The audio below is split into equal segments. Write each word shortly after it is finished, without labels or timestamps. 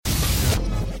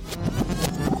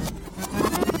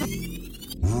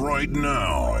Right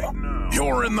now,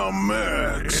 you're in the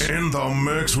mix. In the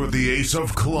mix with the Ace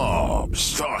of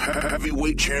Clubs, the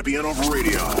heavyweight champion of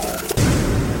radio,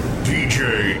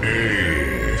 DJ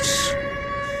Ace.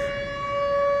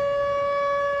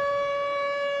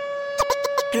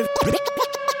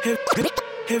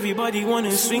 Everybody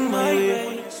wanna swing my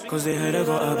way, cause they heard I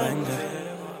got a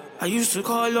banger. I used to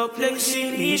call up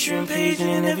Lexi, Leisha and Paige, and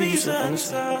they never used to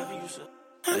answer.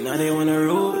 And now they wanna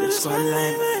roll with the squad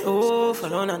line. Oh,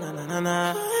 follow na na na na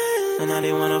na. And now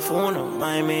they wanna phone on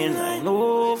my main line.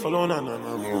 Oh, follow na na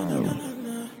na na na na.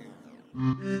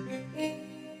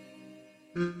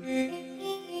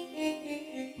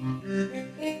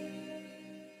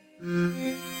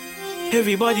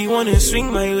 Everybody wanna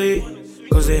swing my way,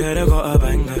 cause they heard I got a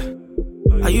banger.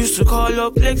 I used to call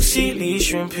up Lexi,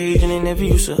 Leisha and Paige, and they never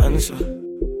used to answer.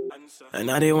 And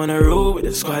now they wanna roll with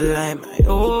the squad line.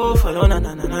 Oh, follow na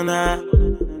na na na na.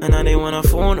 And now they wanna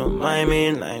phone on my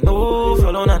main line. Oh,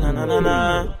 follow na na na na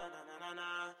na.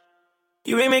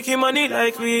 You ain't making money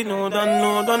like we no done,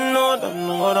 no done, no done,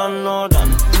 no done, no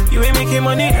done. You ain't making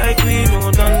money like we no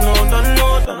done, no done,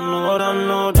 no done, no done,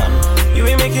 no done. You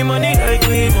ain't making money like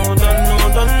we no done, no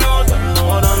done, no done,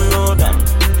 no done, no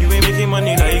done. You ain't making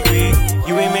money like we.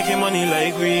 You ain't making money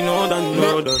like we, no done,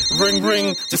 no done. Ring,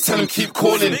 ring, just tell them keep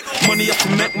calling. Money up to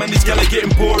make, man, these gala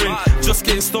getting boring. Just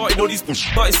getting started, all these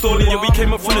started stalling. Yeah, we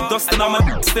came up from the dust and I'm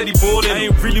a steady boarding. I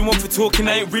ain't really one for talking,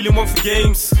 I ain't really one for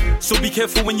games. So be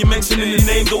careful when you're mentioning the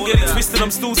name. Don't get it twisted,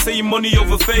 I'm still saying money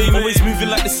over fame. Always moving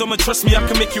like the summer, trust me, I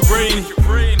can make it rain.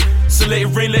 So let it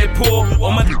rain, let it pour.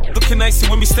 All my looking nicey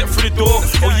when we step through the door.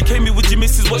 Oh, you came here with your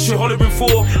missus, what you hollering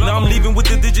for? Now I'm leaving with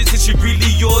the digits, is she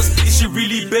really yours? Is she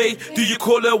really bae? Do you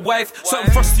call her wife?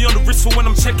 Something frosty on the wrist for when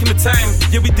I'm checking the time.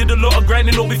 Yeah, we did a lot of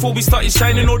grinding all before we started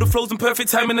shining. All the flows in perfect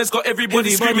timing has got everybody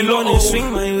screaming lotto. Swing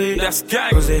my way, that's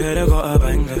gang. Cause they heard I got a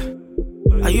banger.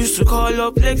 I used to call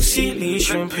up Lexi,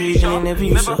 Leisha and Paige, and they never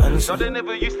used to answer. They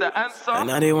never used to answer. And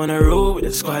now they wanna roll with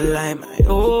the squad line.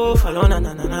 Oh, follow na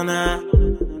na na na na.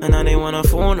 And now they wanna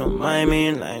phone on my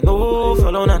main line. Oh,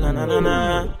 follow na na na na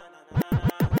na.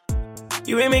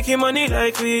 You ain't making money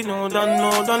like we no done,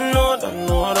 no done, no done,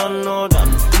 no done, no done.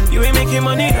 You ain't making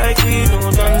money like we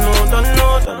no done, no done,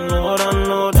 no done, no done,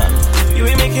 no done. You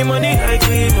ain't making money like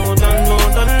we no done, no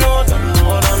done, no done,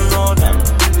 no done, no done.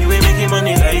 You ain't making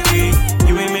money like we.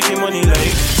 You ain't making money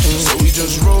like. So we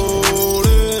just rolled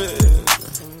it.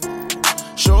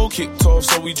 Show kicked off,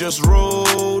 so we just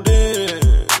rolled it.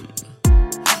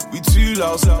 We too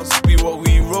loud, be what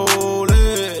we rollin'.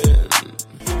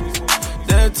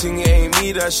 That thing ain't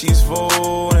me that she's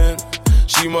phoning.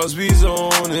 She must be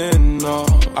zoning. No,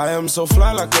 I am so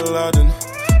fly like Aladdin.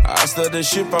 I start the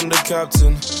ship, I'm the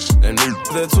captain. And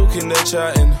they're talking, they're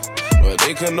chatting, but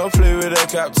they cannot play with the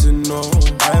captain. No,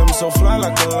 I am so fly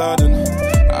like Aladdin.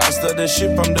 I start the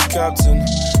ship, I'm the captain.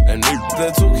 And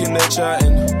they're talking, they're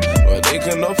chatting, but they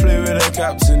cannot play with the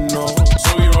captain. No,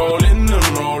 so we roll in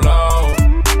and roll out.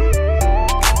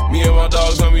 Me and my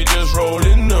dogs and we just roll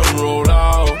in and roll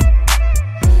out.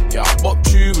 Yeah, I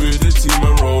bopped you with the team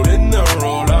and roll in and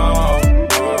roll out.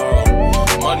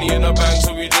 Money in the bank,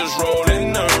 so we just roll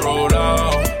in and roll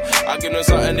out. I give them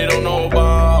something they don't know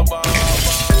about.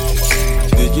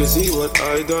 Did you see what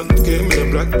I done? Came in the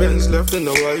black Benz, left in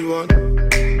the white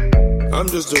one. I'm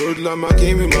just a hoodlum, I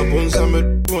came with my bones, I'm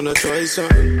a wanna try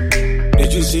something.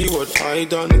 Did you see what I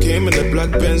done? Came in the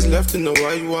black Benz, left in the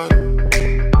white one.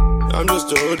 I'm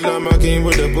just a hoodlum, I came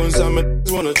with the bones, I'm a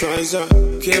wanna try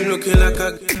something. Came looking like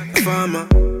a farmer.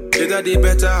 The daddy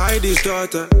better hide his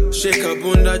daughter. Shake her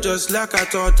bunda just like I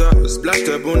taught her. Splash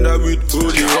the bunda with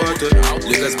holy water.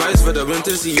 Lick a spice for the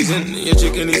winter season. Your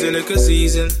chicken is in liquor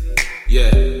season.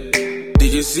 Yeah.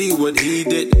 Did you see what he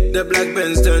did? The black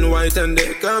Benz turned white and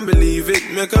they can't believe it.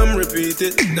 Make them repeat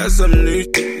it. That's some new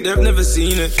shit. They've never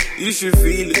seen it. You should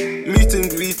feel it. Meet and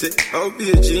greet it. I'll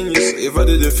be a genius if I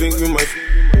didn't think we might.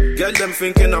 Get them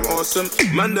thinking I'm awesome.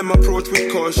 Man, them approach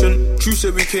with caution. True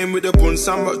say we came with a bun,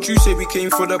 Sam, but true say we came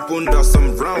for the bun. That's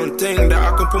some round thing that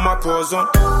I can put my paws on.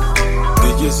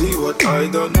 Did you see what I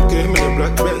done? Came in the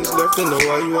black Benz, left in the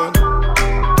white one.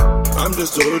 I'm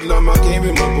just a hoodlum, I came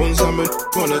with my buns, I'm a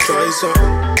wanna try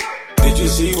something. Did you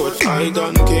see what I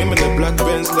done? Came in the black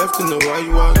Benz, left in the white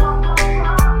one.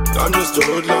 I'm just a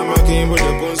hoodlum, I came with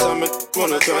the buns, I'm a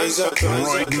wanna try something.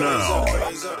 Right now,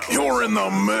 you're in the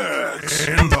mix.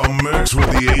 In the mix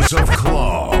with the Ace of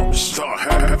Clubs, the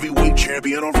heavyweight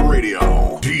champion of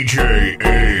radio, DJ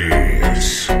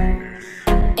Ace.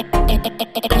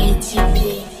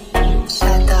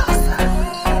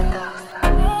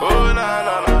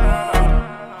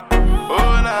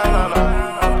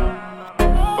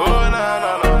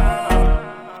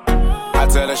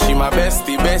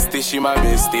 bestie, she my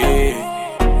bestie.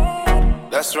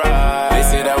 That's right. They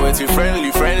say that we're too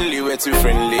friendly, we're too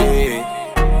friendly.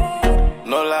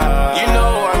 No lie. You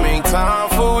know I make time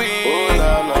for we. Oh,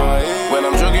 nah, nah, yeah. When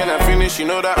I'm jogging and finish, you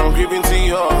know that I'm creeping to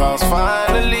your house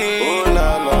finally. Oh,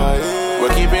 nah, nah, yeah.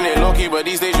 We're keeping it low-key, but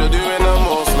these days you're doing the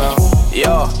most now.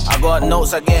 Yo, I got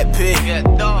notes, I get paid.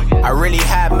 I really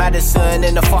had Madison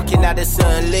in the fucking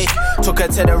Addison Lee. Took her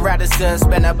to the Radisson,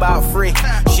 spent about 3.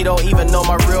 She don't even know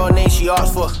my real name, she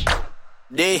asked for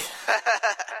D.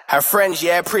 Her friends,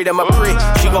 yeah, pre them a pre.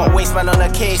 She got waistman on her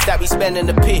case that be spending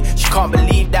the P. She can't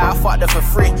believe that I fucked her for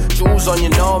free. Jewels on, you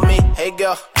know me. Hey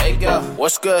girl,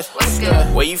 what's good?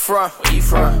 Where you from?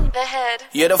 The head.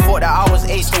 You'd have thought that I was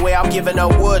ace the way I'm giving her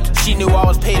wood. She knew I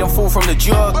was paid in full from the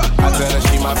jug. I tell her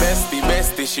she my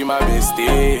bestie, she my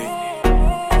bestie.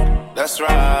 That's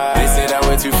right. They say that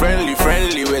we're too friendly,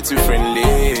 we're too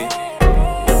friendly.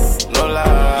 No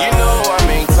lie. You know I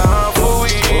make time for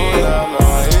we. Oh, nah, nah,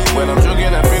 yeah. When I'm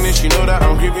jogging and finish, you know that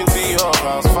I'm creeping to your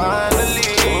house finally.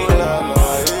 Oh, nah,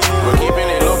 nah, yeah. We're keeping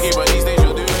it low-key, but these days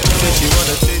you're doing it. Said she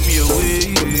wanna take me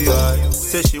away, yeah.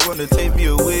 Said she wanna take me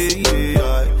away,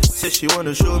 yeah. Said she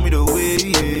wanna show me the way,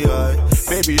 yeah.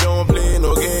 Baby, don't play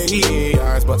no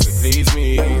games, but to please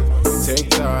me. Take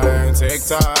time,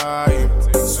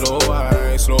 slow wine.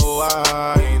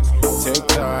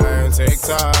 Take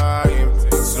time,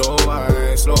 slow wine.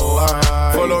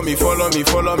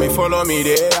 Follow me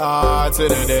there to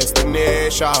the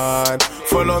destination.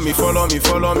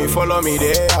 Follow me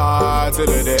there to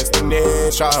the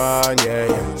destination, yeah.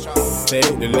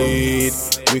 Take the lead,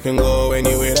 we can go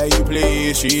anywhere that you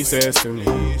please, she says to me.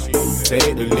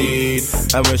 Take the lead.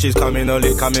 And when she's coming,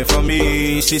 only coming for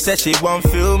me. She said she won't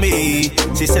feel me.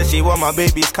 She said she want my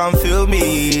babies, come feel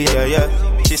me, yeah.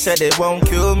 She said it won't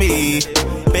kill me.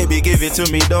 Baby, give it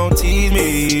to me, don't tease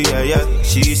me, yeah.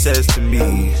 She says to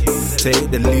me,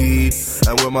 take the lead.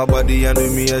 And with my body and do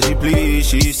me as you please.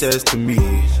 She says to me,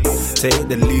 take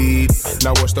the lead.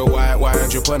 Now watch the white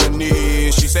drip on the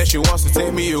knees. She said she wants to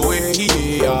take me away,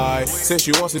 yeah. Said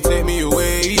she wants to take me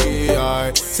away,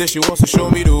 yeah. Said she wants to show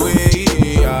me the way,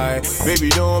 yeah. Baby,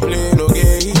 don't play no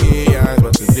games,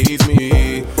 but to please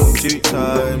me. Take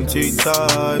time,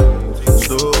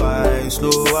 slow wine.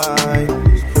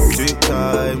 Take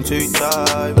time,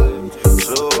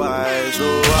 slow wine.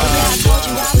 I told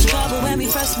you I was trouble when we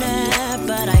first met,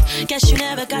 but I guess you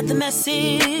never got the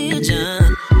message.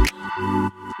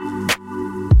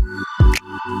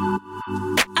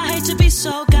 I hate to be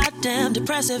so goddamn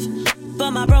depressive,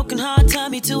 but my broken heart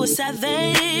turned me to a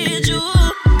savage. Ooh.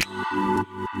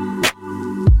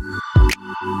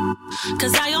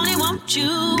 Cause I only want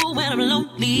you when I'm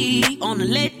lonely, on a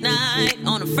late night,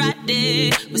 on a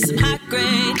Friday, with some high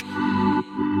grade.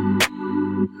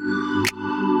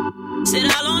 Said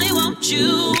I'll only want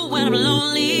you when I'm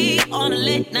lonely, on a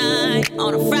late night,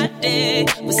 on a Friday,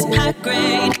 with some high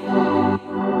grade.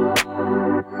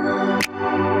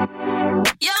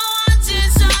 You're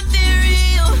wanting something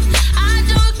real, I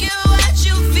don't care what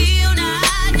you feel now.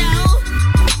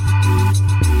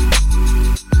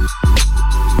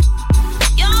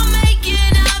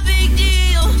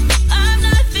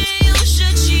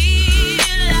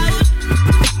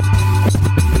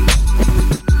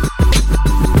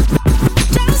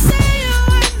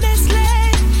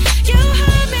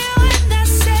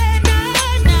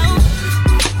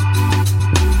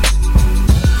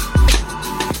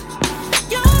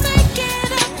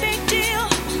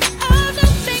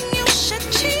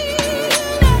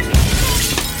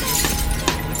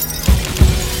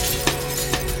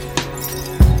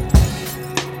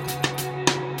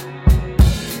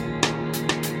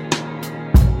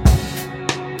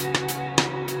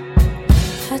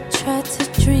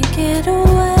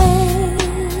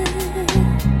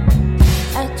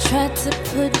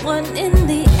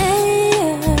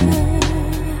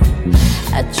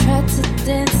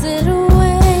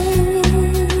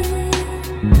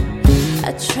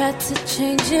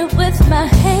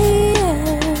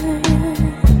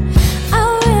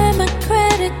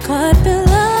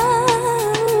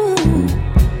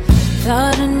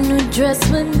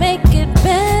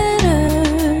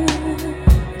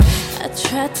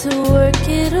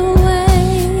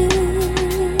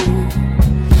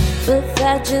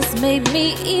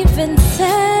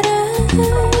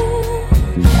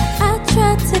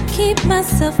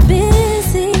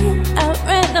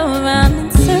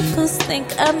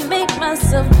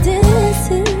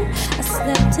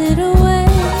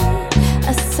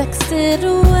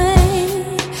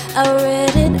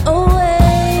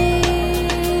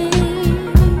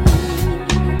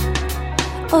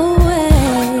 Away.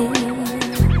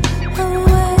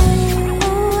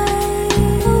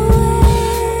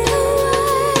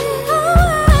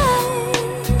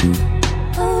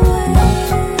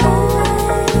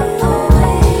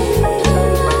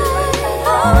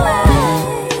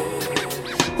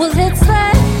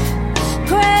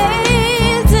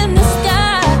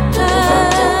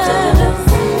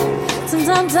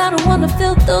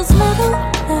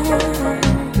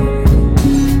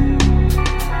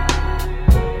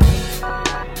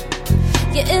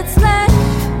 Yeah, it's like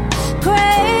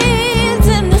cranes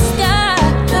in the sky.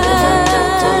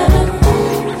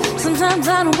 Sometimes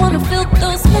I don't wanna feel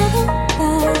those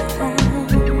butterflies.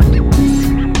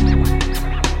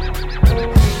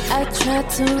 I tried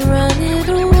to run it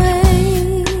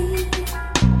away.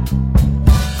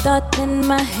 Thought then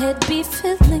my head be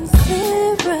feeling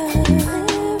clearer.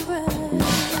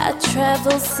 I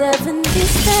traveled 70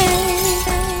 states.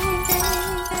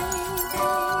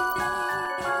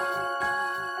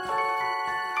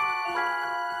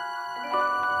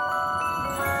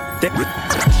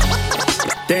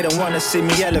 They don't wanna see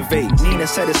me elevate. Nina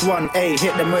said it's 1A,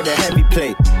 hit them with a heavy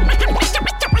plate.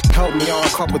 Helped me out a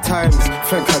couple times.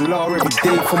 Thank Allah every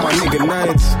day for my nigga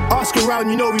Nines. Ask around,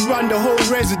 you know we run the whole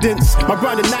residence. My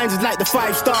brother Nines is like the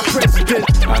 5-star president.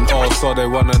 And also they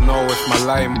wanna know if my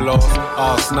line blows.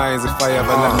 Ask Nines if I ever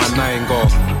let my 9 go.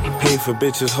 Pay for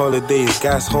bitches, holidays,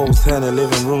 gas holes, turning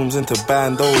living rooms into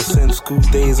bandos. Since school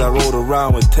days, I rode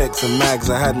around with texts and mags.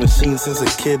 I had machines since a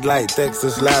kid like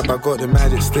Dexter's Lab. I got the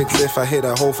magic sticks if I hit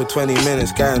a hole for 20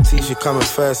 minutes. Guarantee she coming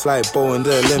first like Bo in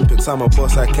the Olympics. I'm a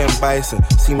boss like Ken Bison.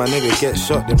 See my nigga get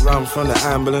shot, then run from the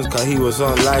ambulance cause he was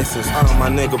on license. My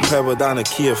nigga pebble down a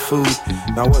key of food.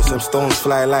 Now watch them stones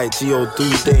fly like G.O.D.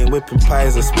 They ain't whipping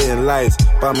pies or spitting lights.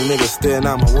 But my nigga staring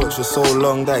at my watch for so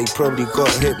long that he probably got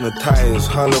hypnotized.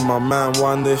 Holla my man,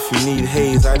 wonder if you need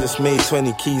haze. I just made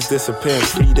 20 keys disappear in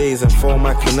 3 days and phone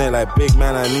my connect like big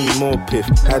man, I need more piff.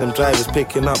 Had them drivers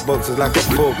picking up boxes like a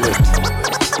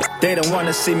forklift. They don't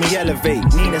wanna see me elevate.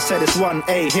 Nina said it's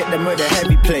 1A, hit them with a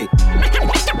heavy plate.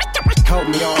 Helped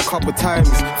me out a couple times.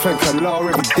 Thank Allah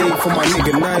every day for my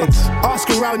nigga Nines. Ask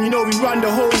around, you know we run the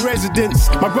whole residence.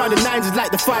 My brother Nines is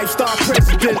like the 5-star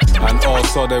president. And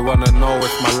also they wanna know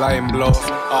if my line blows.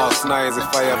 Ask Nines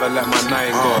if I ever let my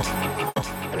 9 go.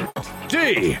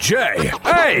 DJ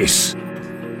Ace.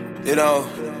 You know,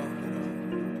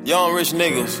 young rich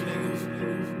niggas.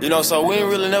 You know, so we ain't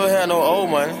really never had no old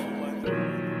money.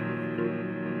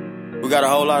 We got a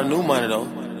whole lot of new money though.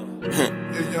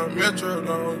 If young Metro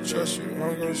don't trust you,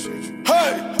 I'm gonna shoot you.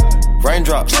 Hey!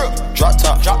 Raindrop, drop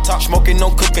top, smoking,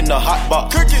 no cooking, the hot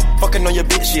box. Cooking, fucking on your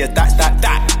bitch, yeah,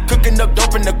 that. Cooking up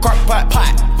dope in the crock pot.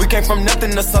 We came from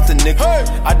nothing to something, nigga. Hey.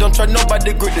 I don't trust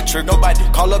nobody, grip the trick, nobody.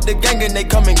 Call up the gang and they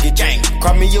come and get gang.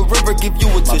 Cry me a river, give you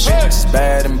a tissue.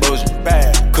 Bad and bullshit,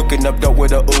 bad. Cooking up dope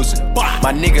with a Uzi.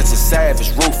 My niggas is savage,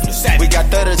 ruthless. We got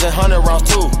 30s and 100 rounds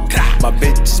too. My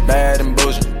bitch is bad and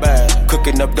bullshit, bad.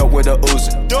 Cooking up dope with a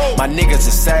Uzi. My niggas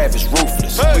is savage,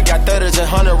 ruthless. We got 30s and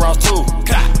 100 rounds too.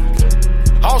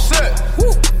 All set.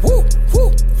 Woo, woo,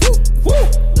 woo, woo, woo.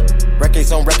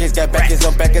 Records on records, got backers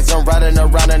on backers. I'm riding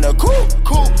around in a cool.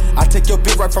 I take your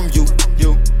bitch right from you.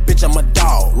 Bitch, I'm a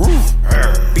dog.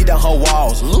 Beat down her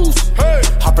walls, loose. Hey.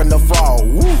 Hop in the fall.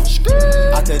 Woo.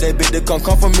 I tell that bitch to come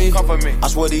for me. I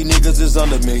swear these niggas is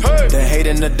under me. Hey. The hate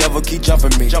and the devil keep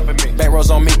jumping me. Back rows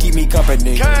on me, keep me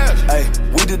company. Hey,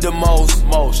 we did the most.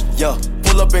 Yeah.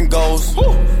 Pull up and goes.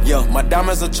 Woo. Yeah, my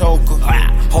diamonds a choker.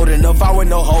 Holding up, I with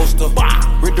no holster.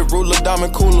 Read the ruler,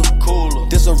 diamond cooler.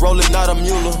 This a roller, not a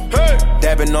mule. Hey.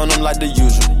 Dabbing on them like the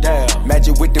usual. Damn.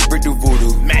 Magic with the brick do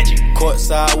voodoo. Magic.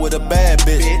 Courtside with a bad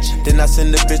bitch. Then I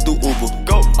send the bitch through Uber.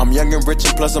 Go. I'm young and rich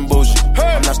and plus I'm bougie.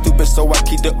 Hey. I'm not stupid, so I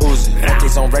keep the Uzi.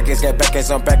 Records on records, got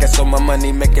backers on backers, so my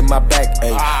money making my back.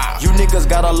 You niggas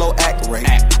got a low act rate.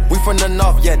 We from the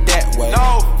north, yeah, that way.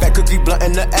 No. Fat cookie blunt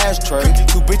in the ashtray.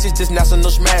 Two bitches just national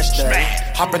smash day.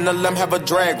 Hop in the limb, have a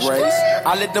drag race.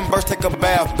 I let them birds take a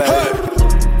bath bag.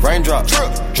 Raindrop,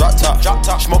 drop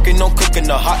top, smoking, no cooking,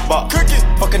 the hot box.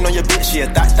 Fucking on your bitch, yeah,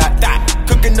 that.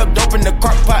 Cooking up dope in the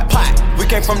crock pot. We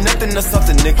came from nothing to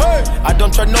something, nigga. Hey. I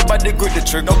don't trust nobody, grip the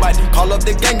trick, nobody. Call up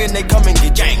the gang and they come and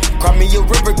get gang. Cry me a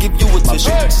river, give you a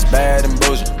tissue. Bad and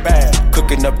bullshit, bad.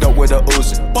 Cooking up dope with a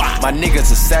Uzi. My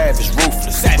niggas are savage,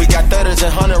 ruthless. We got 30s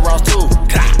and 100 rounds too.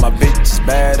 My bitch is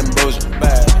bad and bullshit,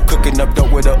 bad. Cooking up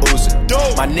dope with a Uzi.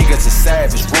 My niggas are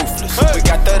savage, ruthless. We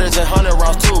got 30s and 100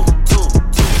 rounds too.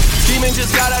 Demon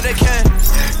just got out the can.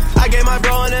 I gave my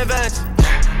bro an advance.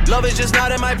 Love is just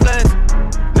not in my plans.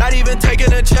 Not even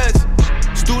taking a chance.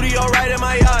 Studio right in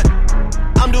my yacht.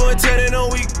 I'm doing 10 in a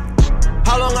week.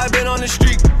 How long I been on the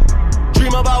street?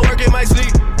 Dream about work in my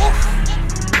sleep.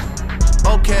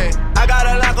 Okay, I got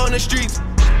a lock on the streets.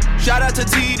 Shout out to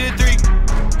T did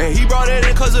 3. And he brought it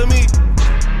in cause of me.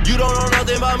 You don't know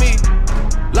nothing about me.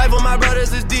 Life of my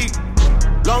brothers is deep.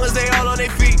 Long as they all on their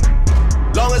feet.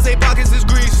 Long as they pockets is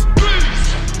grease.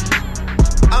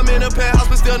 I'm in a penthouse,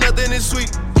 but still nothing is sweet.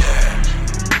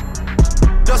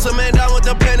 Dust a man down with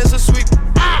the pen, it's a sweep.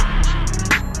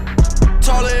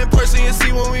 Taller in person, you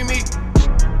see when we meet.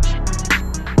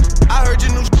 I heard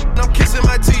your new I'm kissing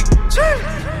my teeth.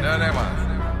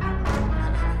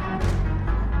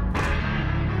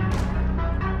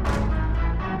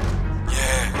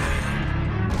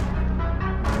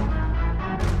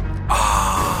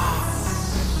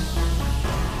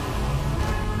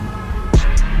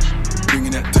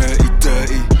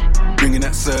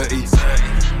 at 30.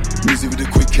 Music with a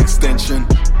quick extension,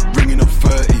 ringing up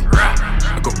 30.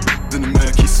 I got in the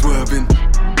murky swerving,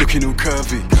 looking all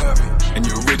curvy. And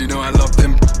you already know I love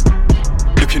them,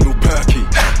 looking all perky.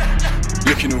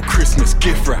 Looking all Christmas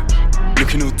gift wrap,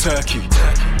 looking all turkey.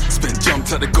 Spent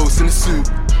jumped at the ghost in the suit,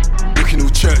 looking all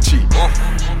churchy.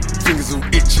 Fingers all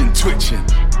itching, twitching,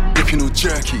 looking all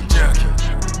jerky.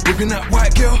 Whipping that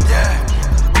white girl,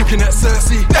 cooking that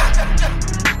Cersei.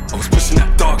 I was pushing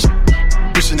that dark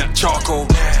pushing that charcoal.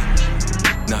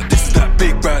 Now this is that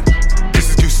big bad, this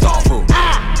is Gustavo.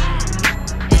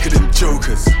 Look at them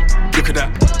jokers, look at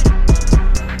that.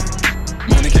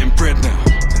 Man, they're getting bread now.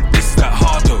 This is that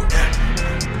hardo.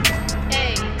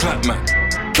 Clap man,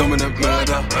 dominant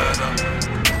murder.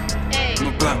 I'm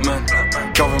a black man,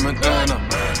 government earner.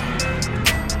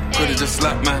 Could've just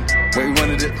slapped man, but he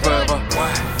wanted it further.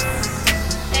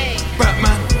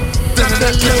 Batman.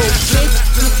 Little bitch,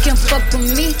 you can fuck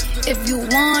with me if you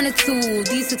wanted to.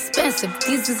 These expensive,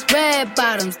 these is red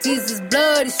bottoms, these is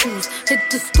bloody shoes. Hit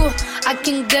the store, I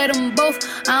can get them both,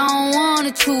 I don't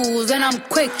wanna choose. And I'm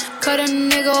quick, cut a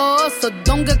nigga off, so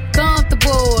don't get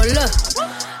comfortable. Look,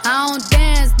 I don't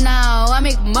dance now, I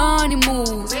make money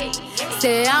move.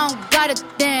 Say I don't gotta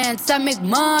dance, I make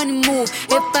money move.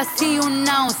 If I see you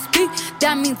now speak,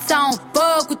 that means I don't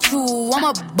fuck with you. I'm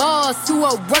a boss, you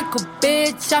a worker,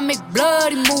 bitch, I make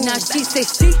bloody moves. Now she say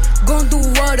she gon' do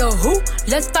what or who?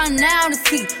 Let's find out and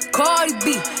see. Cardi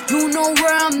B, you know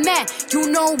where I'm at,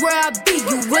 you know where I be.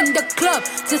 You in the club,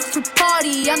 just to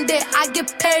party, I'm there, I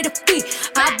get paid a fee.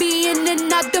 I be in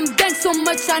and out them banks so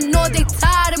much, I know they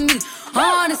tired of me.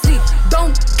 Honestly,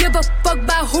 don't give a fuck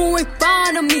about who in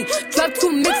front of me. Dropped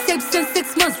 2 mixtapes in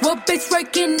 6 months. What bitch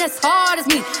working as hard as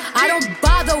me? I don't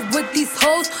bother with these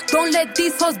hoes. Don't let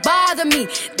these hoes bother me.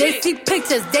 They see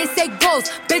pictures, they say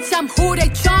goals. Bitch, I'm who they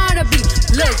tryna be.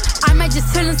 Look, I might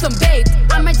just chill in some babe.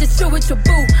 I might just chill with your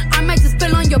boo. I might just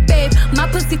spill on your babe. My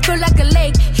pussy feel like a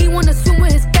lake. He wanna swim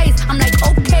with his face. I'm like,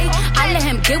 okay. I let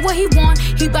him get what he want.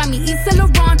 He buy me East Saint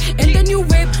Laurent in the new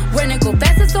whip. When it go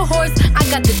fast as a horse, I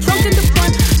got the trunk in the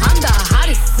front. I'm the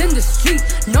hottest in the street.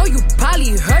 Know you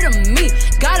probably heard of me.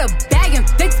 Got a bag and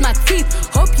fix my teeth.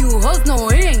 Hope you hoes know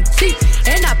it ain't cheap.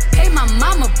 And I pay my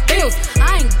mama bills.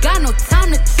 I ain't got no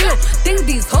time to chill. Think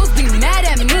these hoes be mad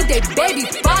at me. They baby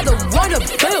father wanna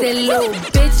bill. Say little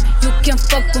bitch, you can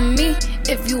fuck with me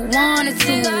if you wanted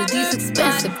to. These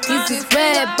expensive, these is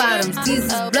red bottoms, these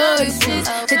is bloody shoes.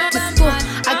 Hit the store,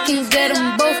 I can get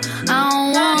them both, I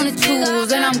don't wanna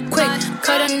choose. And I'm quick,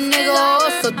 cut a nigga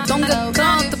off, so don't get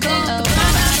comfortable.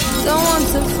 Don't want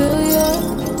to feel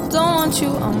you, don't want you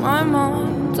on my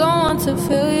mind. Don't want to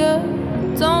feel you,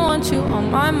 don't want you on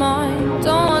my mind.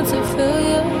 Don't want to feel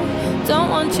you, don't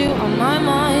want you on my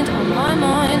mind, on my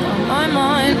mind, on my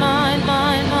mind, mind,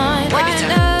 mind, mind. Why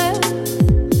not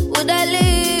would I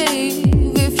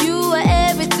leave if you were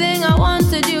everything I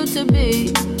wanted you to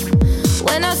be?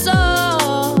 When I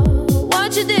saw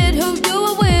what you did, who you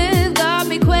were with, got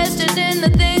me questioning the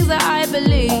things that I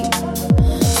believe.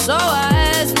 So I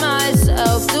asked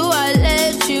myself, do I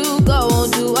let you go?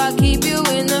 Do I keep you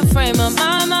in the frame of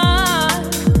my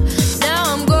mind? Now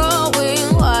I'm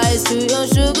growing wise to your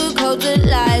sugar-coated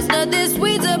lies. Nothing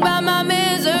sweet about my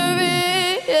misery.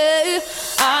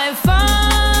 I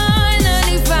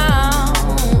finally found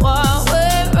what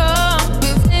went wrong.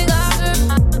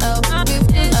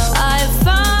 I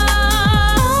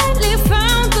finally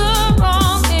found the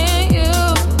wrong in you.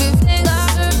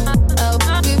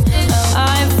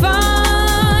 I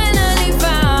finally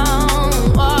found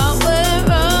what went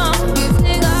wrong.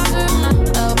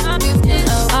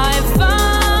 I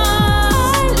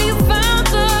finally found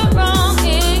the wrong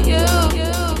in you.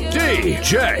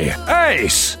 DJ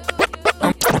Ace.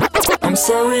 I'm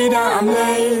sorry that I'm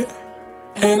late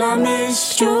and I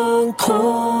missed your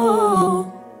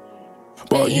call,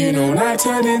 but you know night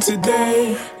turned into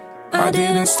day. I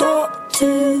didn't stop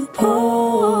to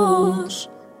pause.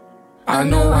 I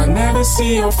know I never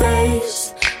see your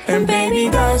face, and baby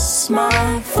that's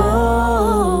my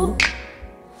fault.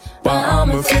 But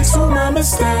I'ma fix all my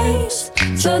mistakes,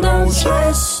 so don't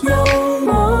stress no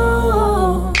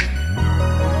more.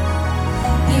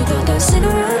 You got those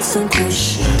cigarettes and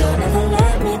kush, you don't ever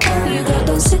let me down. You got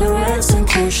those cigarettes and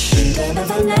kush, you don't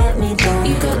ever let me down.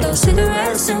 You got those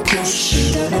cigarettes and kush,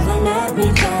 you don't ever let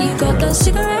me down. You got those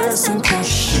cigarettes and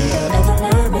kush, you don't ever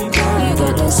let me down. You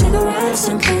got those cigarettes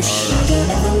and kush, you don't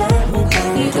ever let me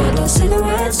down. You got those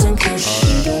cigarettes and kush,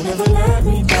 you don't ever let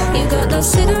me down. You got those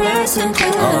cigarettes and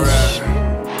kush.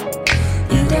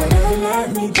 You don't ever let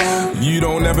let me down. You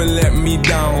don't ever let me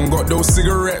down. Got those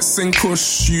cigarettes and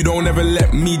kush. You don't ever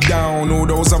let me down. All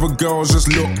those other girls just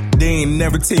look, they ain't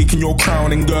never taking your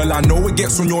crown. And girl, I know it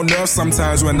gets on your nerves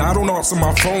sometimes when I don't answer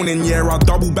my phone. And yeah, I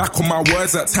double back on my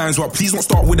words at times, but please don't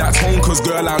start with that tone. Cause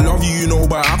girl, I love you, you know,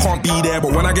 but I can't be there.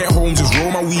 But when I get home, just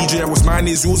roll my weed, yeah. What's mine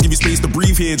is yours, give you space to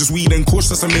breathe here. Just weed and kush,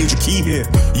 that's a major key here.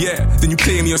 Yeah, then you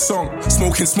play me a song.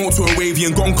 Smoking smoke to a wavy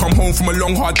and gone. Come home from a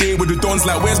long hard day with the dons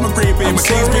like, where's my grave, babe? My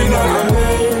day's been long.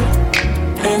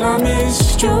 And I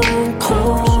missed your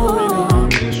call,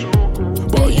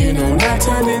 but you know night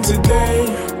turned into day.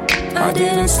 I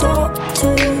didn't stop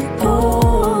to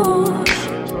pause.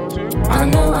 I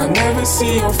know I never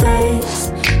see your face,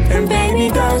 and baby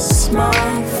that's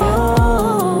my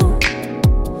fault.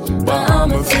 But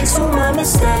I'ma fix all my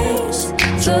mistakes,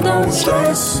 so don't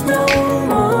stress no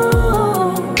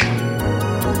more.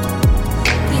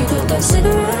 You got those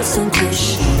cigarettes and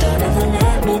kush, don't ever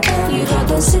let me down. You got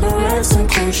those cigarettes and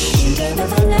kush, don't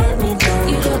ever let me down.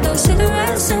 You got those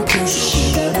cigarettes and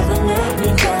kush, don't ever let me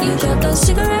down. You got those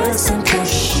cigarettes and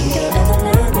kush, don't ever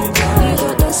let me down. You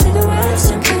got those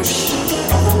cigarettes and kush,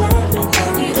 don't ever let me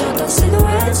down. You got those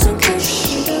cigarettes and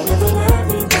kush, don't ever let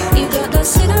me down. You got those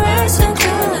cigarettes and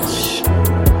kush,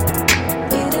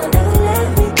 you don't ever let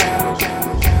me down.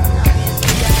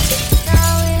 Now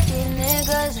with these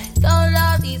niggas, I don't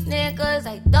love these niggas,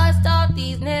 I dust off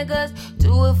these niggas.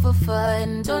 Do it for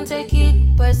fun, don't take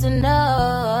it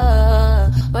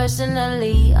personal.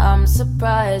 Personally, I'm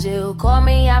surprised you call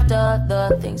me after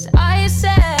the things I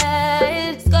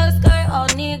said. Skirt, skirt, all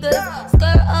niggas.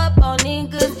 Skirt up, all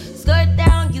niggas. Skirt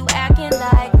down, you acting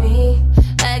like me.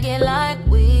 Acting like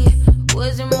we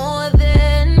wasn't more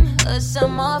than a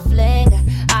summer fling.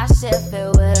 I said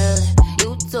farewell,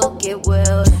 you took it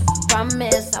well.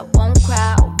 Promise I won't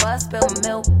cry over spilled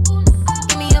milk.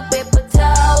 Give me a paper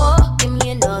towel, give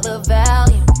me another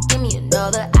volume, give me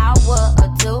another hour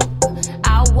or two.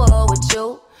 Hour with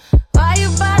you. Why you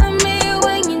bother me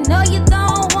when you know you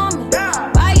don't want me?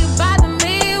 Why you bother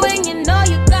me when you know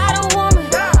you got a woman?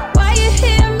 Why you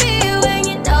hear me when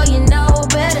you know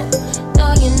better?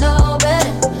 Know you know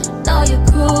better, know your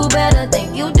crew better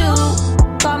than you do.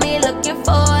 Call me looking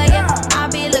for ya, I'll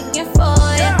be looking for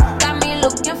ya. Got me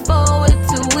looking forward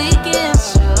to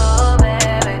weekends. Sure,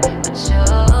 baby,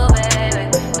 sure, baby,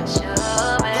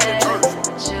 sure,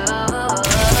 baby, sure.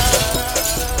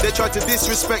 They try to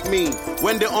disrespect me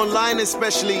when they're online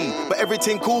especially, but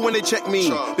everything cool when they check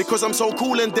me because I'm so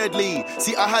cool and deadly.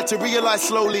 See, I had to realize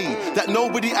slowly that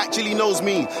nobody actually knows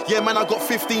me. Yeah, man, I got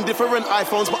 15 different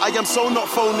iPhones, but I am so not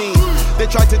phony. They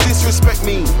try to disrespect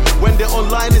me when they're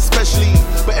online especially,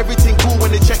 but everything cool when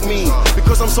they check me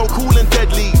because I'm so cool and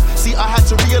deadly. See, I had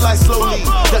to realize slowly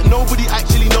that nobody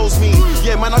actually knows me.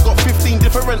 Yeah, man, I got 15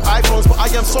 different iPhones, but I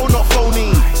am so not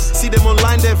phony. See them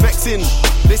online, they're vexing.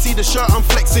 They see the shirt I'm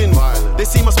flexing. They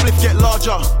see my spliff get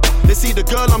larger. They see the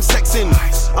girl I'm sexing.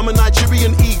 I'm a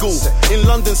Nigerian eagle in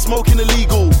London smoking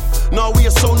illegal. Nah, we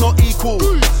are so not equal.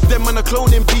 Them man are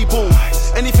cloning people.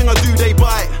 Anything I do, they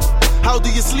bite. How do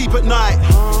you sleep at night?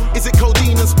 Is it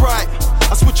codeine and Sprite?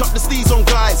 I switch up the steez on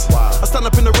guys. I stand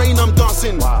up in the rain, I'm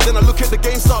dancing. Then I look at the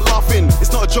game, start laughing.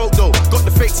 It's not a joke though. Got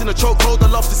the fakes in a chokehold. I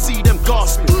love to see them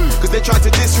gasping. Cause they try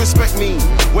to disrespect me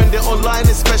when they're online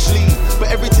especially, but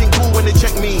everything cool when they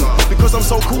check me because I'm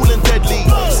so cool and deadly.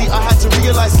 See, I had to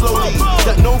realize slowly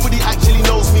that nobody actually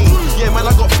knows me. Yeah, man,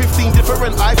 I got 15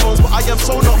 different iPhones, but I am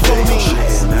so not phony.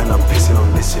 And I'm pissing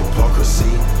on this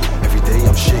hypocrisy. Every day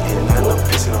I'm shitting and I'm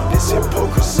pissing on this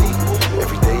hypocrisy.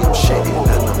 Every day I'm shitting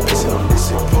and I'm pissing on this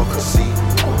hypocrisy.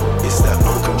 It's that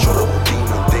uncontrollable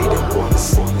demon they didn't want to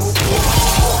see.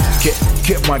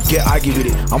 Get mad, get aggy with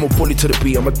it. I'm a bully to the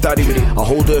beat, I'm a daddy with it. I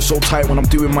hold her so tight when I'm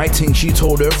doing my thing. She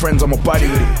told her friends I'm a baddie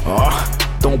with it.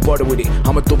 Don't bother with it,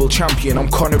 I'm a double champion, I'm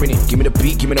cornering it. Give me the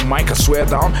beat, give me the mic, I swear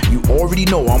down. You already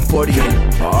know I'm bodying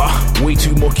it. Way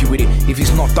too mucky with it. If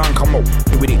it's not dank, I'm not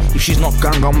with it. If she's not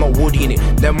gang, I'm not woodying it.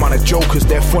 Them man are jokers,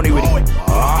 they're funny with it.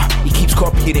 He keeps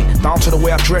copying it. Down to the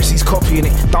way I dress, he's copying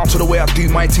it. Down to the way I do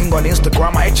my thing on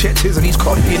Instagram, I checked his and he's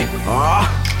copying it.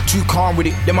 Too calm with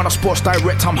it. Them on a Sports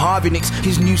Direct, I'm Harvey Nicks.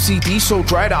 His new CD so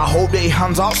dry that I hope that he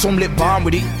hands out some lip balm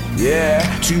with it. Yeah,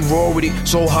 too raw with it.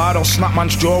 So hard I'll snap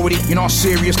man's jaw with it. You're not a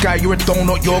serious guy, you're a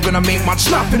donut. You're gonna make man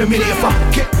snap in a minute. If I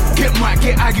get mad,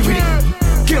 get aggy with it.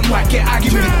 Get mad, get aggy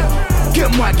with it.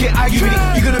 Get mad, get aggy with it.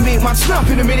 You're gonna make man snap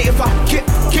in a minute. If I get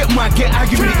mad, get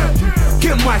aggy with it.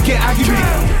 Get mad, get aggy with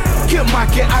it. Get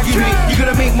mad, get aggy with it. You're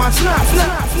gonna make man snap.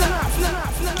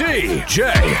 DJ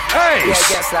Ace. Yeah, it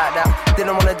gets like that.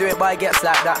 Didn't wanna do it, but it gets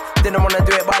like that. Didn't wanna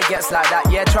do it, but it gets like that.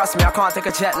 Yeah, trust me, I can't take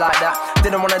a check like that.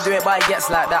 Didn't wanna do it, but it gets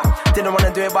like that. Didn't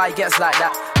wanna do it, but it gets like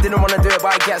that. Didn't wanna do it,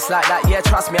 but it gets like that. Yeah,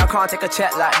 trust me, I can't take a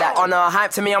check like that. On a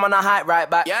hype to me, I'm on a hype right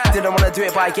back. Yeah. Didn't wanna do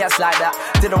it, but it gets like that.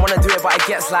 Didn't wanna do it, but it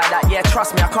gets like that. Yeah,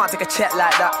 trust me, I can't take a check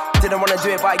like that. Didn't wanna do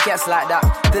it, but it gets like that.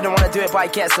 Didn't wanna do it, but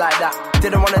it gets like that.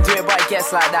 Didn't wanna do it, but it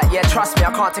gets like that. Yeah, trust me,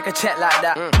 I can't take a check like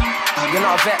that. You're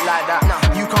not a vet like that.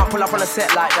 You can't pull up on a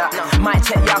set like that. Might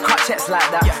check, yeah, I cut checks like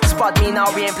that. Spud me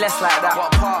now, we ain't blessed like that.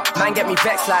 Man get me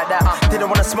vexed like that. Didn't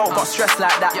wanna smoke, got stressed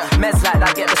like that. Meds like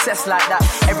that, get obsessed like that.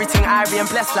 Everything Irie and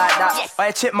blessed like that. Or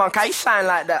a chipmunk, how you shine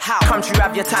like that? Come true,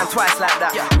 have your time twice like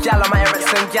that. Gal on my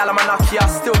Ericsson, gal on my Nokia.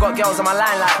 Still got girls on my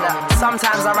line like that.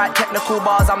 Sometimes I write technical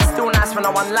bars, I'm still nice when I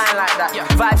one line like that.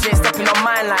 Vibes ain't stepping on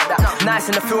mine like that. Nice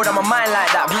in the field, I'm a mind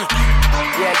like that.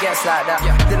 Yeah, it gets like that.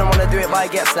 Didn't wanna do it, but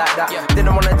it gets like that.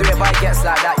 Didn't wanna do it, but it gets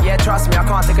like that. Yeah, trust me, I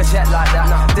can't take a check like that.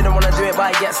 Didn't wanna do it,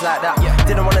 but it gets like that.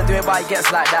 Didn't wanna do it, but it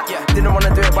gets like that. Didn't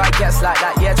wanna do it, but it gets like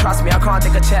that. Yeah, trust me, I can't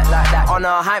take a check like that. On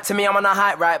a hype to me, I'm on a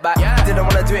hype right back. Didn't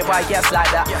wanna do it, but it gets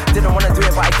like that. Didn't wanna do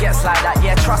it, but it gets like that.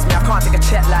 Yeah, trust me, I can't take a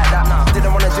check like that.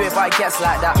 Didn't wanna do it, but it gets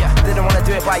like that. Didn't wanna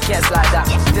do it, but it gets like that.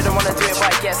 Didn't wanna do it,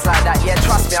 but it gets like that. Yeah,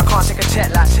 trust me, I can't take a check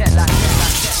like that.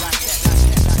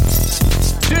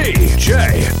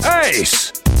 DJ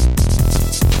Ace.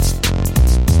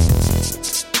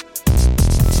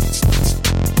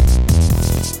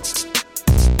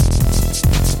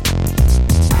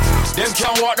 Them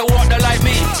can't walk the water like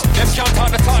me. Them can't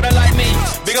talk the like me.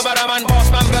 Big about a man,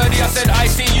 boss man, birdie. I said I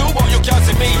see you, but you can't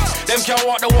see me. Them can't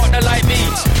walk the water like me.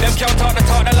 Them can't talk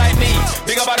the like me.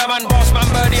 Big about a man, boss man,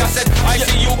 birdie. I said I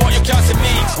see you, but you can't see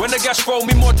me. When the gas roll,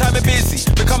 me more time and busy.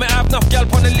 Becoming have enough gal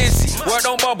on the Lizzie. Work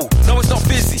don't bubble, no it's not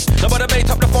busy. Nobody mate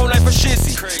up the phone line for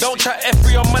shizzy. Don't chat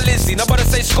F3 on my Lizzie. Nobody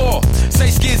say score, say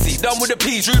skizzy. Done with the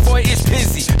P's, rude boy is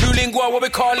busy. New lingua, what we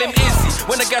call him Izzy.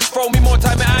 When the gas roll, me more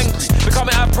time and angry.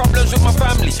 Becoming have problems with my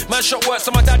family. Man shot work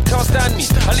so my dad can't stand me.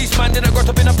 At least man didn't got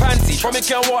up in a pansy. From me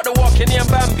can't walk the walk in and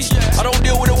Bambi. I don't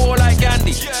deal with the war like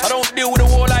Gandhi. I don't deal with the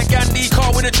war like Gandhi.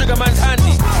 Car with the trigger man's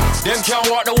handy. Them can't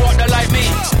walk the water like me.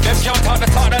 Them can't talk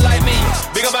the like me.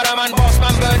 Big about a man, boss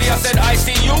man, birdie. I said I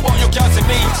see you, but you can't see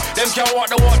me. Them can't walk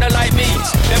the water like me.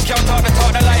 Them can't talk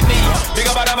the like me. Big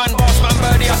about a man, boss man,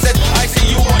 birdie. I said I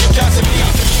see you, but you can't see me.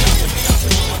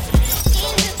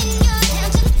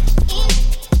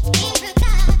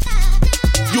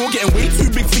 You're getting way too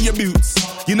big for your boots.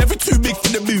 You're never too big for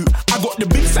the boot. I got the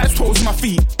big size toes on my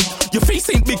feet. Your face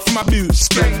ain't big for my boots.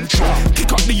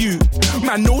 Kick up the you.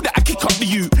 Man, know that I kick up the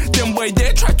you. Them boy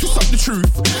dare try to suck the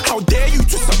truth. How dare you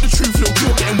to suck the truth? Look,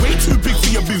 you're getting way too big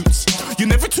for your boots. You're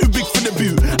never too big for the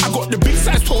boot. I got the big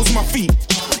size toes on my feet.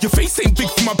 Your face ain't big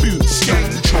for my boots.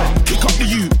 Kick up the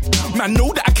you. Man,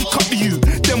 know that I kick up the you.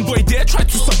 Them boy dare try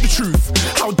to suck the truth.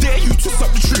 How dare you to suck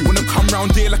the truth? When I come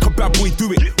round there like a bad boy,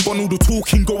 do it. Want all the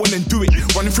talking, go on and do it.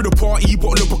 Running through the party,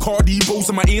 bottle of Bacardi, rolls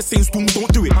in my ear saying spoon,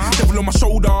 don't do it. Devil on my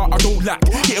shoulder, I don't lack.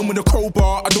 Hit him with a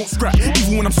crowbar, I don't scrap.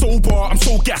 Even when I'm sober, I'm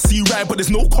so gassy, right? But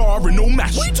there's no car and no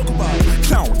match. What you talking about?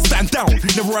 Clown, stand down.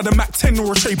 Never had a Mac 10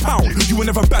 or a Trey Pound. You were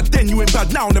never bad then, you ain't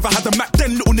bad now. Never had a Mac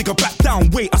then, little nigga back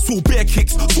down. Wait, I saw bare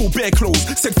kicks, saw bare clothes.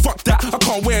 Said fuck that, I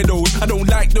can't wear those. I don't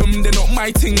like them, they're not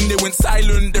my thing. They went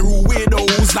silent, they're all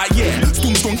weirdos. Like yeah,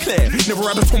 spoon's gone clear. Never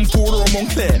had a Tom Ford or a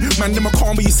Montclair. Man, them a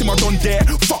calm, but you see my done there.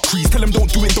 Fuck crease, tell them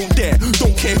don't do it, don't dare.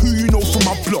 Don't care who you know from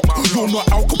my block. You're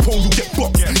not Al Capone, you'll get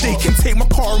boxed. They can take my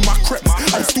car and my creps.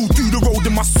 I'll still do the road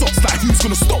in my socks. Like who's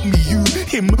gonna stop me? You,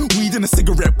 him, weed and a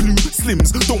cigarette, blue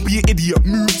slims. Don't be an idiot,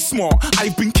 move smart.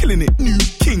 I've been killing it, new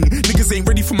king. Niggas ain't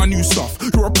ready for my new stuff.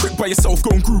 You're a prick by yourself,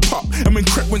 go and group up. And when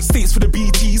Crep went States for the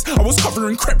BTs, I was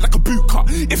covering Crep like a boot cut.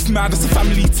 If mad, it's a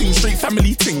family ting, straight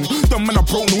family ting. Dumb man, I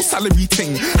broke no salary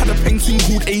ting. Had a painting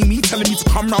called Amy telling me to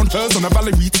come round hers on a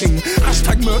Valerie ting.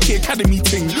 Hashtag Murky Academy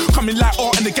ting. Coming like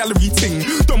art in the gallery ting.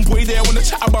 Dumb boy there wanna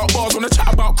chat about bars, wanna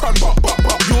chat about crud, but.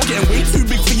 You're getting way too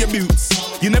big for your boots.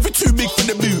 You're never too big for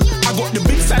the boot. I got the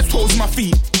big size toes on my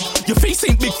feet. Your face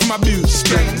ain't big for my boots.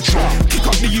 Kick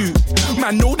up the you.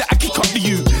 Man, know that I kick up the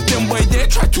you. Them boy there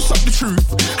try to suck the truth.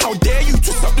 How dare you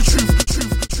to suck the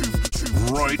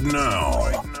truth? Right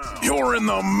now, you're in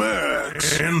the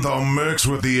mix. In the mix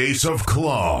with the ace of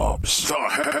clubs, the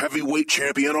heavyweight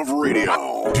champion of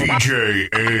radio, DJ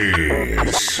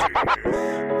Ace.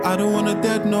 I don't want a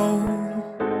dead no.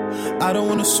 I don't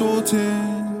wanna sort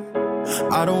it.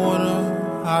 I don't wanna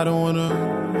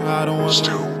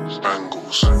Still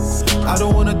angles. I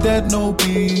don't wanna dead no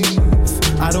beef.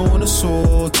 I don't wanna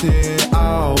sort it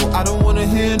out. I don't wanna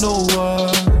hear no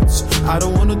words. I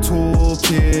don't wanna talk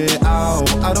it out.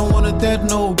 I don't wanna dead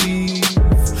no beef.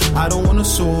 I don't wanna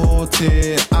sort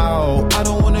it out. I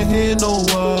don't wanna hear no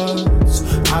words.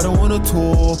 I don't wanna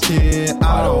talk it out.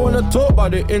 I don't wanna talk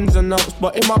about the ins and outs,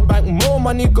 but in my bank more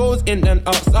money goes in than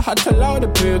out. I had to allow the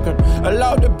pagan,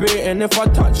 allow the bait, and if I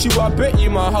touch you, I bet you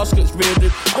my house gets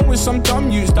raided. I'm with some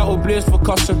dumb youths that will blaze for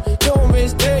custom. They won't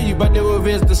raise their you, but they will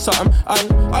raise the something.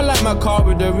 And I like my car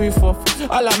with the roof off.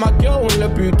 I like my girl with the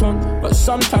boot on. But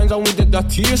sometimes I want the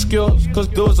dirtiest girls, cause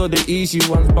those are the easy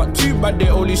ones. But too bad they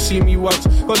only see me once,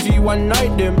 cause you one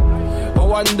night them. I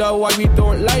wonder why we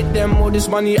don't like them. All this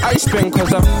money I spend,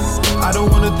 cause I don't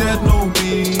wanna dead no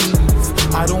beef.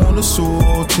 I don't wanna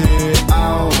sort it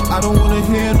out. I don't wanna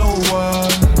hear no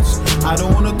words. I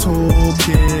don't wanna talk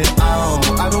it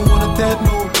out. I don't wanna dead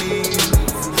no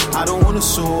beef. I don't wanna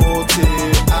sort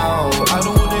it out. I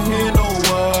don't wanna hear no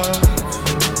words.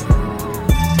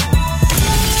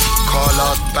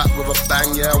 Carla's back with a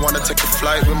bang, yeah, I wanna take a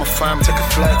flight with my fam, take a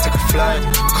flight.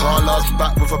 Carla's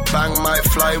back with a bang, might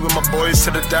fly with my boys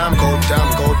to the dam, go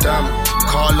damn.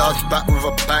 Carla's back with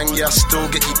a bang, yeah, I still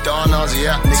get you downers,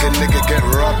 yeah, nigga get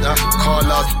robbed,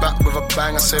 Carla's back with a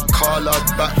bang, I said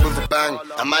Carla's back with a bang.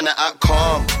 A man at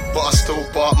calm, but I still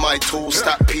bought my tools,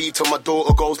 stack P till my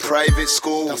daughter goes private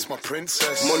school. That's my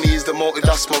princess. Money is the motive,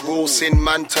 that's my rule, sin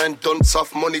man turn dunce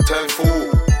off, money turn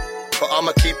fool. But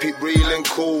I'ma keep it real and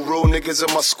cool. Real niggas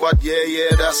in my squad,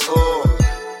 yeah, that's all.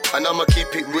 And I'ma keep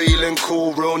it real and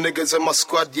cool. Real niggas in my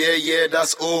squad, yeah,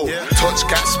 that's all. Touch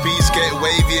cat speeds, get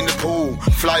wavy in the pool.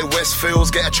 Fly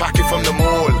Westfields, get a tracking from the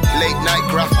mall. Late night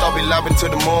graft, I'll be labbing to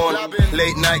the mall.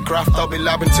 Late night graft, I'll be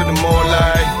labbing to the mall.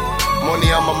 Like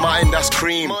money on my mind, that's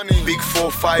cream. Big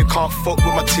 4-5, can't fuck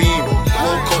with my team.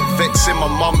 Woke up vexing my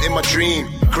mum in my dream.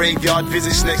 Graveyard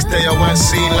visits next day, I weren't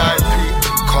seen like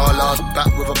Carla's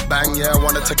back with a bang, yeah, I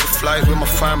wanna take a flight with my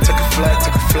fam, take a flight.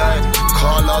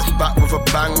 Carla's back with a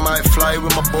bang, might fly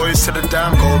with my boys to the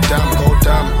dam, go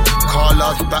damn.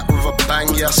 Carla's back with a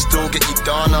bang, yeah, I still get you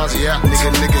downers, yeah,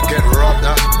 nigga get robbed,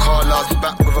 Carla's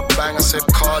back with a bang, I said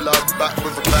Carla's back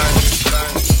with a bang.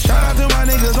 Shout out to my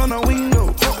niggas on the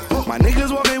window. My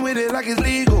niggas walking with it like it's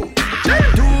legal. 2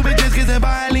 bitches kissing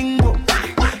bilingual.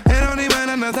 They don't even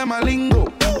understand my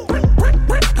lingo.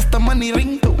 That's the money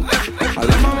lingo. I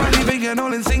love my money big and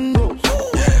all in single.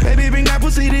 Baby, bring that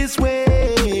pussy this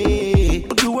way.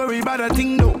 Don't you worry about a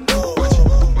thing, though.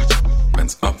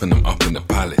 Man's up and I'm up in the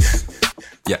palace.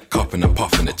 Yeah, cupping and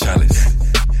puffing the chalice.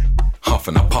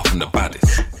 Huffing and puffing the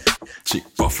baddest. Chick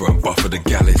buffer and buffer the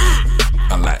gallus.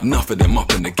 I like enough of them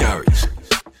up in the garage.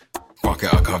 Fuck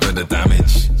it, I cover the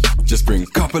damage. Just bring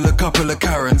couple of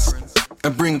Karens.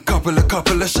 And bring couple of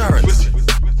Sharons.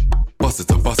 Bust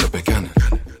it a cannon.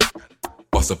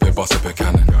 Bust up a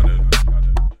cannon.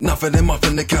 Enough of them up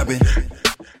in the cabin.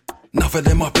 Enough of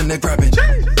them up in the grabbing.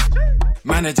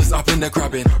 Managers up in the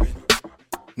grabbing.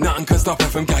 Nothing can stop her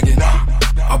from gagging.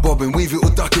 I bob and weave it all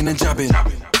ducking and jabbing.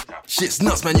 Shit's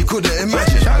nuts, man, you couldn't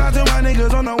imagine. Shout out to my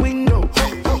niggas on the window.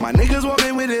 My niggas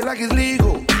walking with it like it's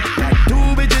legal. 2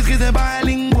 bitches kissing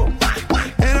bilingual.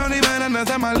 They don't even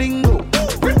understand my lingo.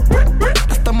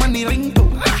 That's the money lingo.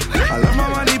 I love my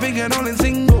money big and all in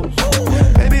singles.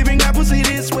 Baby, bring that pussy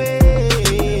this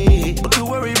way. Don't you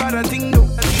worry about a thing, though.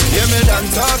 Yeah, me done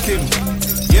talking.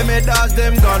 Yeah, me dogs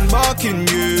them gone barking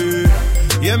you.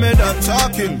 Yeah, me done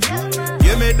talking.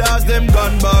 Yeah, me dogs them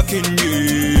gone barking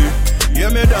you. Yeah,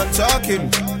 me done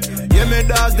talking. Yeah, me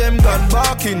dogs them gone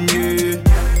barking you.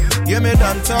 Yeah, me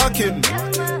done talking.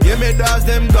 Yeah, me dogs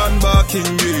them gone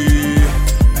barking you.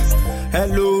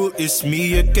 Hello, it's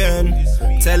me again.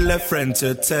 Tell a friend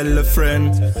to tell a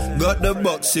friend. Got the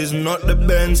boxes, not the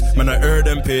Benz. Man, I heard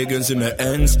them pagans in the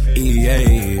ends.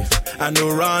 Yeah, I know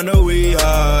run away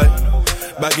hard.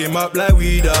 Bag him up like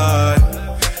we die.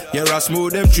 Yeah, I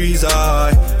smoke them trees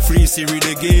high. Free Siri,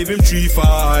 they gave him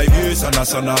 3-5. Yes,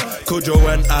 sana. Kojo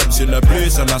and abs in the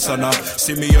place, sana.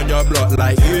 See me on your block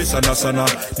like yes, sana.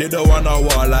 They don't wanna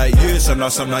war like yes,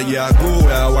 sana. Yeah, I go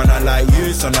where I wanna like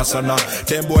yes, sana.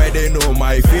 Them boy, they know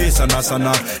my face, sana.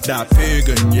 That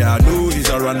pagan, yeah, I know he's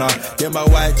a runner. Yeah, my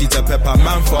white eat a pepper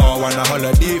man for wanna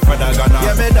holiday for the Ghana.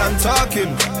 Yeah, me done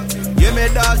talking. Yeah, me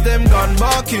dogs them gone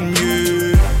barking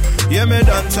you. Yeah, me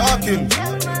done talking.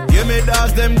 Yeah, me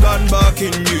dogs them gone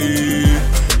barking you.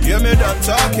 Yeah, me done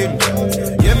talking.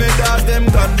 Yeah, me dogs them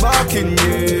gone barking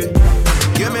you.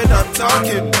 Yeah, me done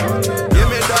talking. Yeah,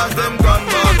 me dogs them gone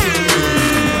barking you.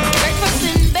 Breakfast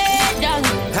in bed,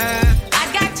 darling. I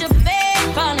got your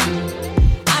bed calling.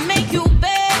 I make you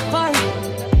bed for you.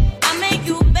 I make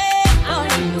you bed for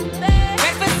you.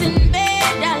 Breakfast in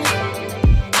bed, darling.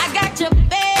 I got your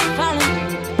bed calling.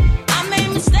 I made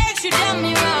mistakes, you done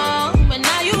me wrong, but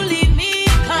now you leave me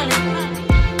calling.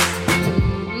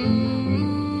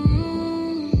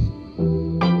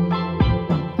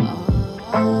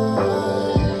 Oh.